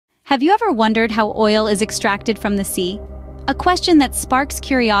Have you ever wondered how oil is extracted from the sea? A question that sparks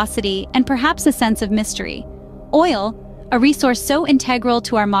curiosity and perhaps a sense of mystery. Oil, a resource so integral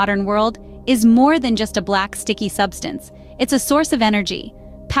to our modern world, is more than just a black, sticky substance. It's a source of energy,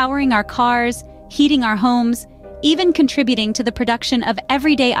 powering our cars, heating our homes, even contributing to the production of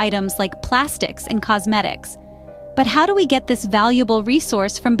everyday items like plastics and cosmetics. But how do we get this valuable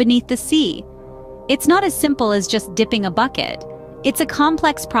resource from beneath the sea? It's not as simple as just dipping a bucket. It's a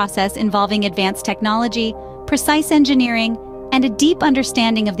complex process involving advanced technology, precise engineering, and a deep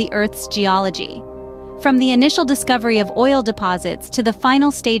understanding of the Earth's geology. From the initial discovery of oil deposits to the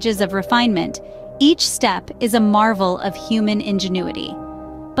final stages of refinement, each step is a marvel of human ingenuity.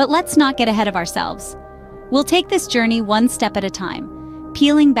 But let's not get ahead of ourselves. We'll take this journey one step at a time,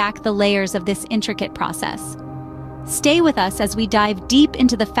 peeling back the layers of this intricate process. Stay with us as we dive deep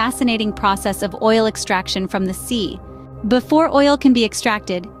into the fascinating process of oil extraction from the sea. Before oil can be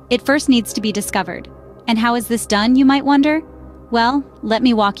extracted, it first needs to be discovered. And how is this done, you might wonder? Well, let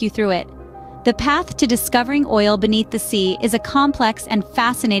me walk you through it. The path to discovering oil beneath the sea is a complex and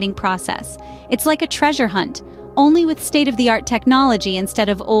fascinating process. It's like a treasure hunt, only with state-of-the-art technology instead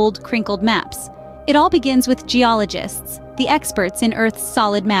of old, crinkled maps. It all begins with geologists, the experts in Earth's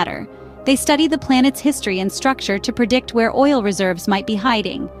solid matter. They study the planet's history and structure to predict where oil reserves might be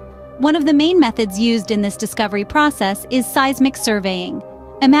hiding. One of the main methods used in this discovery process is seismic surveying.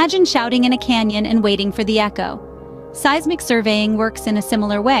 Imagine shouting in a canyon and waiting for the echo. Seismic surveying works in a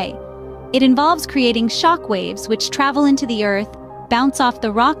similar way. It involves creating shock waves which travel into the Earth, bounce off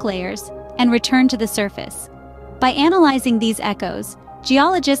the rock layers, and return to the surface. By analyzing these echoes,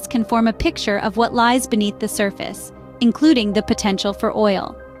 geologists can form a picture of what lies beneath the surface, including the potential for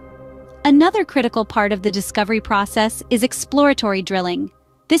oil. Another critical part of the discovery process is exploratory drilling.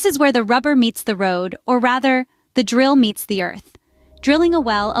 This is where the rubber meets the road, or rather, the drill meets the earth. Drilling a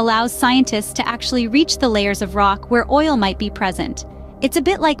well allows scientists to actually reach the layers of rock where oil might be present. It's a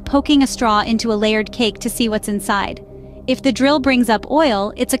bit like poking a straw into a layered cake to see what's inside. If the drill brings up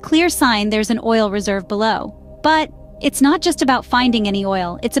oil, it's a clear sign there's an oil reserve below. But it's not just about finding any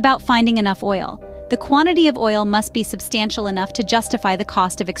oil, it's about finding enough oil. The quantity of oil must be substantial enough to justify the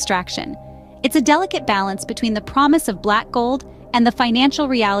cost of extraction. It's a delicate balance between the promise of black gold and the financial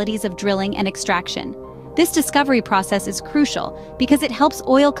realities of drilling and extraction. This discovery process is crucial because it helps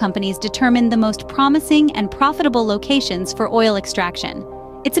oil companies determine the most promising and profitable locations for oil extraction.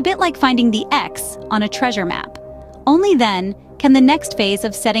 It's a bit like finding the X on a treasure map. Only then can the next phase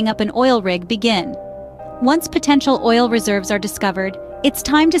of setting up an oil rig begin. Once potential oil reserves are discovered, it's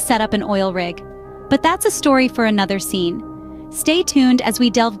time to set up an oil rig. But that's a story for another scene. Stay tuned as we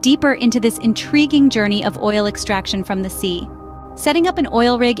delve deeper into this intriguing journey of oil extraction from the sea. Setting up an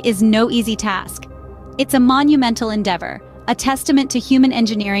oil rig is no easy task. It's a monumental endeavor, a testament to human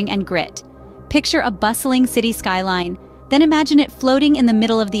engineering and grit. Picture a bustling city skyline, then imagine it floating in the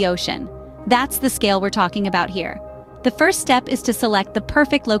middle of the ocean. That's the scale we're talking about here. The first step is to select the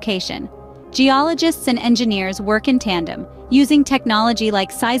perfect location. Geologists and engineers work in tandem, using technology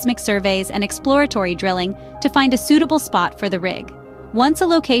like seismic surveys and exploratory drilling to find a suitable spot for the rig. Once a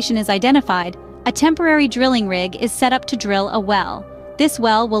location is identified, a temporary drilling rig is set up to drill a well. This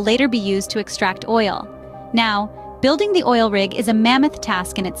well will later be used to extract oil. Now, building the oil rig is a mammoth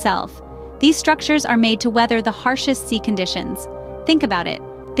task in itself. These structures are made to weather the harshest sea conditions. Think about it.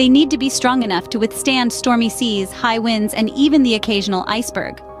 They need to be strong enough to withstand stormy seas, high winds, and even the occasional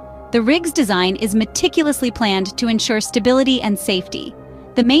iceberg. The rig's design is meticulously planned to ensure stability and safety.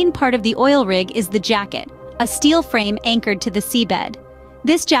 The main part of the oil rig is the jacket, a steel frame anchored to the seabed.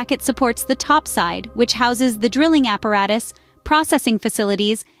 This jacket supports the top side, which houses the drilling apparatus, processing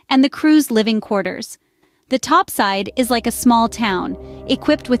facilities, and the crew's living quarters. The top side is like a small town,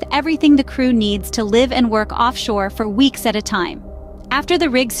 equipped with everything the crew needs to live and work offshore for weeks at a time. After the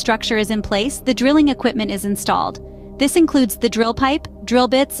rig's structure is in place, the drilling equipment is installed. This includes the drill pipe, drill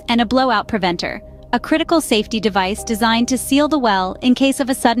bits, and a blowout preventer, a critical safety device designed to seal the well in case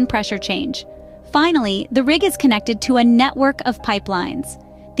of a sudden pressure change. Finally, the rig is connected to a network of pipelines.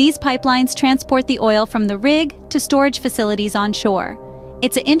 These pipelines transport the oil from the rig to storage facilities on shore.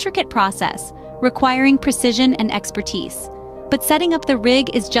 It's an intricate process, requiring precision and expertise. But setting up the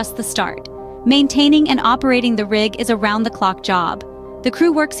rig is just the start. Maintaining and operating the rig is a round-the-clock job. The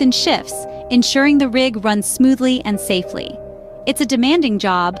crew works in shifts, ensuring the rig runs smoothly and safely. It's a demanding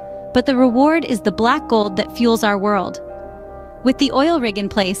job, but the reward is the black gold that fuels our world. With the oil rig in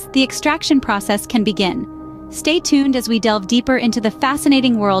place, the extraction process can begin. Stay tuned as we delve deeper into the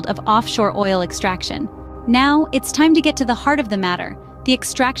fascinating world of offshore oil extraction. Now, it's time to get to the heart of the matter, the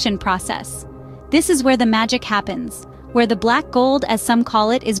extraction process. This is where the magic happens. where the black gold, as some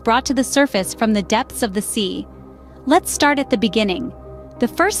call it, is brought to the surface from the depths of the sea. Let's start at the beginning. The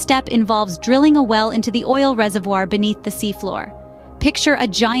first step involves drilling a well into the oil reservoir beneath the seafloor. Picture a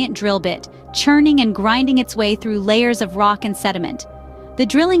giant drill bit, churning and grinding its way through layers of rock and sediment. The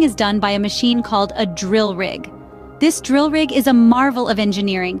drilling is done by a machine called a drill rig. This drill rig is a marvel of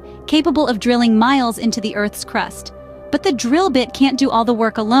engineering, capable of drilling miles into the Earth's crust. But the drill bit can't do all the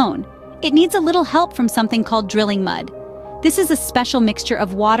work alone. It needs a little help from something called drilling mud. This is a special mixture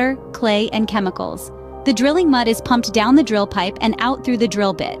of water, clay, and chemicals. The drilling mud is pumped down the drill pipe and out through the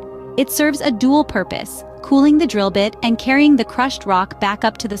drill bit. It serves a dual purpose, cooling the drill bit and carrying the crushed rock back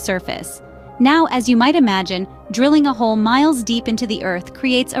up to the surface. Now, as you might imagine, drilling a hole miles deep into the earth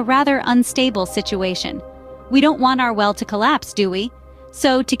creates a rather unstable situation. We don't want our well to collapse, do we?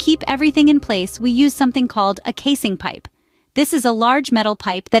 So, to keep everything in place, we use something called a casing pipe. This is a large metal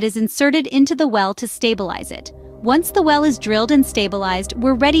pipe that is inserted into the well to stabilize it. Once the well is drilled and stabilized,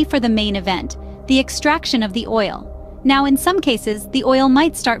 we're ready for the main event, the extraction of the oil. Now, in some cases, the oil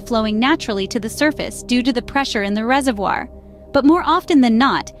might start flowing naturally to the surface due to the pressure in the reservoir. But more often than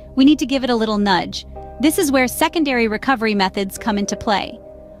not, we need to give it a little nudge. This is where secondary recovery methods come into play.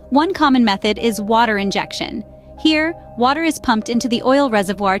 One common method is water injection. Here, water is pumped into the oil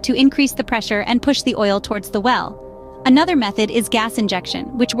reservoir to increase the pressure and push the oil towards the well. Another method is gas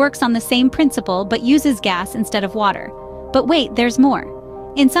injection, which works on the same principle but uses gas instead of water. But wait, there's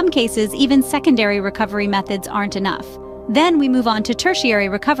more. In some cases, even secondary recovery methods aren't enough. Then we move on to tertiary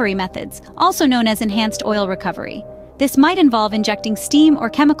recovery methods, also known as enhanced oil recovery. This might involve injecting steam or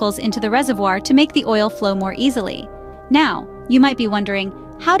chemicals into the reservoir to make the oil flow more easily. Now, you might be wondering,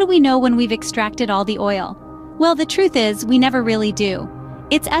 how do we know when we've extracted all the oil? Well, the truth is, we never really do.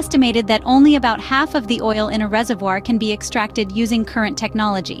 It's estimated that only about half of the oil in a reservoir can be extracted using current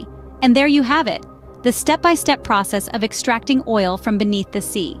technology. And there you have it, the step-by-step process of extracting oil from beneath the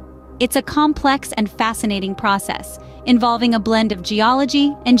sea. It's a complex and fascinating process, involving a blend of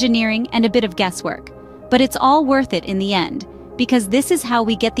geology, engineering, and a bit of guesswork. But it's all worth it in the end, because this is how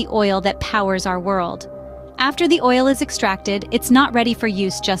we get the oil that powers our world. After the oil is extracted, it's not ready for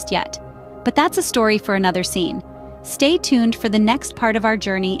use just yet. But that's a story for another scene. Stay tuned for the next part of our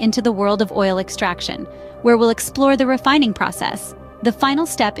journey into the world of oil extraction, where we'll explore the refining process, the final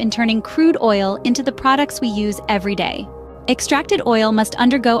step in turning crude oil into the products we use every day. Extracted oil must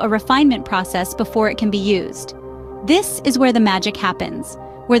undergo a refinement process before it can be used. This is where the magic happens,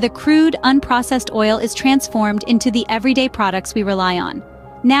 where the crude, unprocessed oil is transformed into the everyday products we rely on.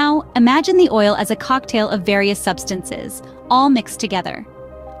 Now, imagine the oil as a cocktail of various substances, all mixed together.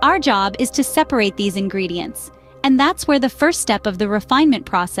 Our job is to separate these ingredients, and that's where the first step of the refinement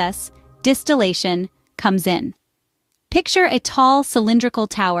process, distillation, comes in. Picture a tall, cylindrical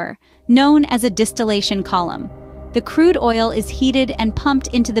tower, known as a distillation column. The crude oil is heated and pumped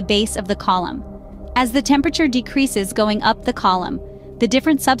into the base of the column. As the temperature decreases going up the column, the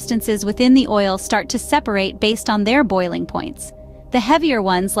different substances within the oil start to separate based on their boiling points. The heavier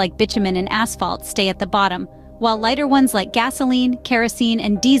ones, like bitumen and asphalt, stay at the bottom, while lighter ones like gasoline, kerosene,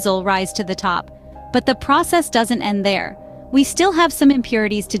 and diesel rise to the top. But the process doesn't end there. We still have some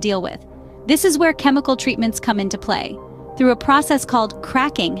impurities to deal with. This is where chemical treatments come into play. Through a process called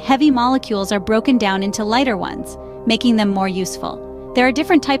cracking, heavy molecules are broken down into lighter ones, making them more useful. There are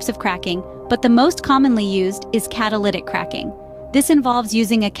different types of cracking, but the most commonly used is catalytic cracking. This involves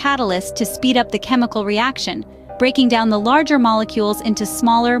using a catalyst to speed up the chemical reaction, breaking down the larger molecules into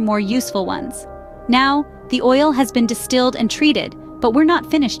smaller, more useful ones. Now, the oil has been distilled and treated, but we're not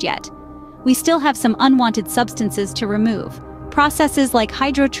finished yet. We still have some unwanted substances to remove. Processes like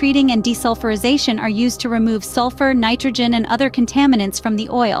hydrotreating and desulfurization are used to remove sulfur, nitrogen, and other contaminants from the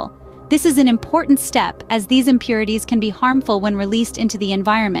oil. This is an important step, as these impurities can be harmful when released into the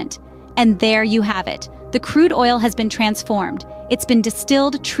environment. And there you have it. The crude oil has been transformed. It's been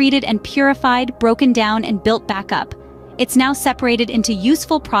distilled, treated, and purified, broken down, and built back up. It's now separated into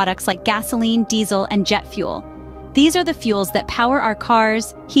useful products like gasoline, diesel, and jet fuel. These are the fuels that power our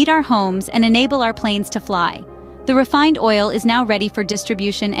cars, heat our homes, and enable our planes to fly. The refined oil is now ready for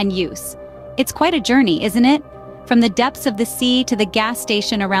distribution and use. It's quite a journey, isn't it? From the depths of the sea to the gas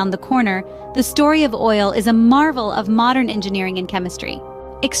station around the corner, the story of oil is a marvel of modern engineering and chemistry.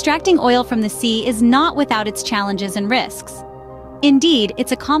 Extracting oil from the sea is not without its challenges and risks. Indeed,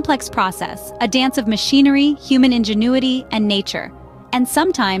 it's a complex process, a dance of machinery, human ingenuity, and nature. And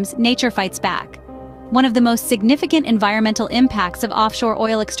sometimes, nature fights back. One of the most significant environmental impacts of offshore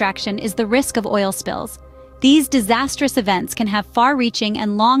oil extraction is the risk of oil spills. These disastrous events can have far-reaching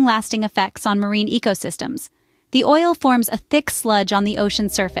and long-lasting effects on marine ecosystems. The oil forms a thick sludge on the ocean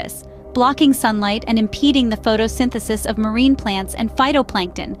surface, blocking sunlight and impeding the photosynthesis of marine plants and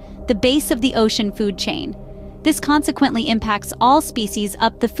phytoplankton, the base of the ocean food chain. This consequently impacts all species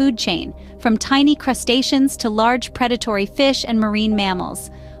up the food chain, from tiny crustaceans to large predatory fish and marine mammals.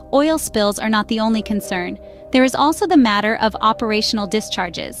 Oil spills are not the only concern. There is also the matter of operational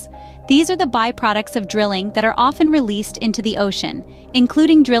discharges. These are the byproducts of drilling that are often released into the ocean,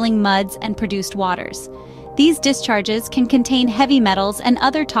 including drilling muds and produced waters. These discharges can contain heavy metals and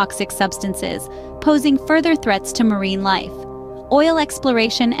other toxic substances, posing further threats to marine life. Oil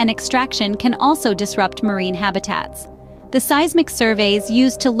exploration and extraction can also disrupt marine habitats. The seismic surveys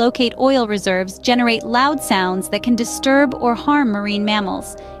used to locate oil reserves generate loud sounds that can disturb or harm marine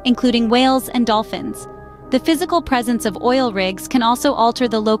mammals, including whales and dolphins. The physical presence of oil rigs can also alter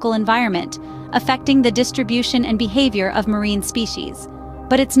the local environment, affecting the distribution and behavior of marine species.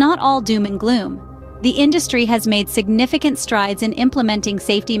 But it's not all doom and gloom. The industry has made significant strides in implementing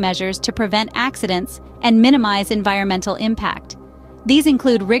safety measures to prevent accidents and minimize environmental impact. These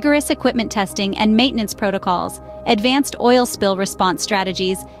include rigorous equipment testing and maintenance protocols, advanced oil spill response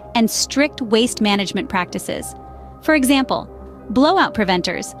strategies, and strict waste management practices. For example, blowout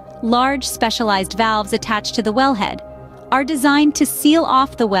preventers, large specialized valves attached to the wellhead, are designed to seal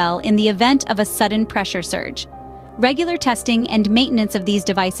off the well in the event of a sudden pressure surge. Regular testing and maintenance of these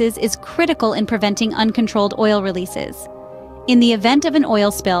devices is critical in preventing uncontrolled oil releases. In the event of an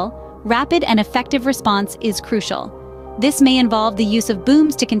oil spill, rapid and effective response is crucial. This may involve the use of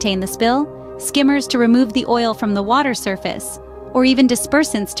booms to contain the spill, skimmers to remove the oil from the water surface, or even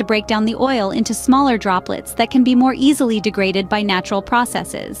dispersants to break down the oil into smaller droplets that can be more easily degraded by natural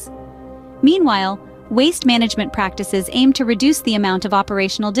processes. Meanwhile, waste management practices aim to reduce the amount of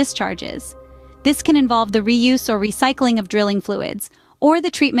operational discharges. This can involve the reuse or recycling of drilling fluids, or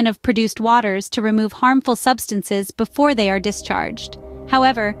the treatment of produced waters to remove harmful substances before they are discharged.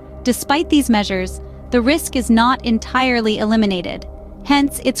 However, despite these measures, the risk is not entirely eliminated.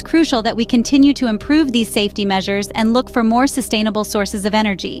 Hence, it's crucial that we continue to improve these safety measures and look for more sustainable sources of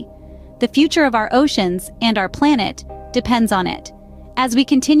energy. The future of our oceans and our planet depends on it. As we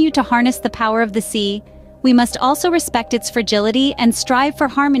continue to harness the power of the sea, we must also respect its fragility and strive for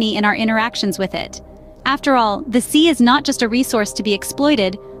harmony in our interactions with it. After all, the sea is not just a resource to be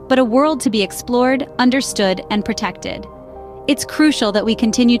exploited, but a world to be explored, understood, and protected. It's crucial that we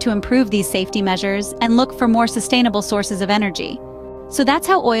continue to improve these safety measures and look for more sustainable sources of energy. So that's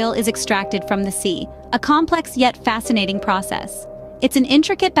how oil is extracted from the sea, a complex yet fascinating process. It's an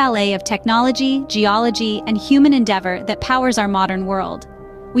intricate ballet of technology, geology, and human endeavor that powers our modern world.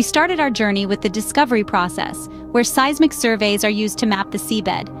 We started our journey with the discovery process, where seismic surveys are used to map the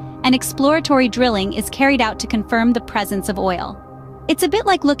seabed, and exploratory drilling is carried out to confirm the presence of oil. It's a bit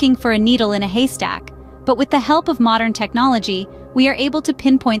like looking for a needle in a haystack, but with the help of modern technology, we are able to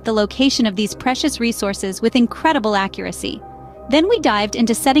pinpoint the location of these precious resources with incredible accuracy. Then we dived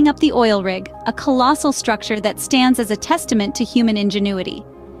into setting up the oil rig, a colossal structure that stands as a testament to human ingenuity.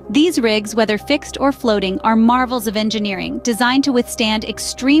 These rigs, whether fixed or floating, are marvels of engineering, designed to withstand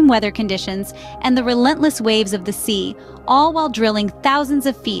extreme weather conditions and the relentless waves of the sea, all while drilling thousands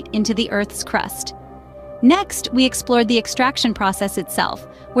of feet into the Earth's crust. Next, we explored the extraction process itself,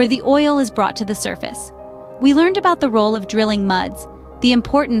 where the oil is brought to the surface. We learned about the role of drilling muds, the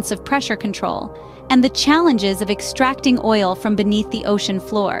importance of pressure control, and the challenges of extracting oil from beneath the ocean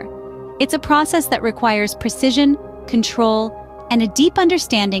floor. It's a process that requires precision, control, and a deep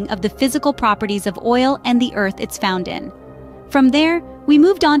understanding of the physical properties of oil and the earth it's found in. From there, we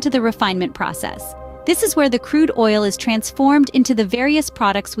moved on to the refinement process. This is where the crude oil is transformed into the various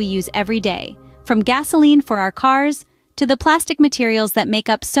products we use every day, from gasoline for our cars to the plastic materials that make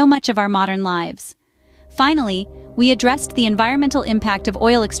up so much of our modern lives. Finally, we addressed the environmental impact of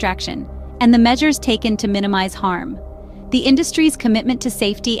oil extraction and the measures taken to minimize harm. The industry's commitment to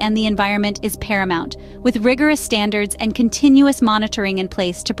safety and the environment is paramount, with rigorous standards and continuous monitoring in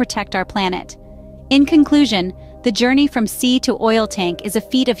place to protect our planet. In conclusion, the journey from sea to oil tank is a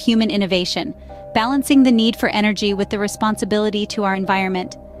feat of human innovation, balancing the need for energy with the responsibility to our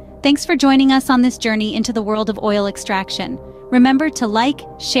environment. Thanks for joining us on this journey into the world of oil extraction. Remember to like,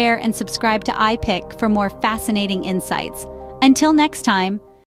 share, and subscribe to iPic for more fascinating insights. Until next time,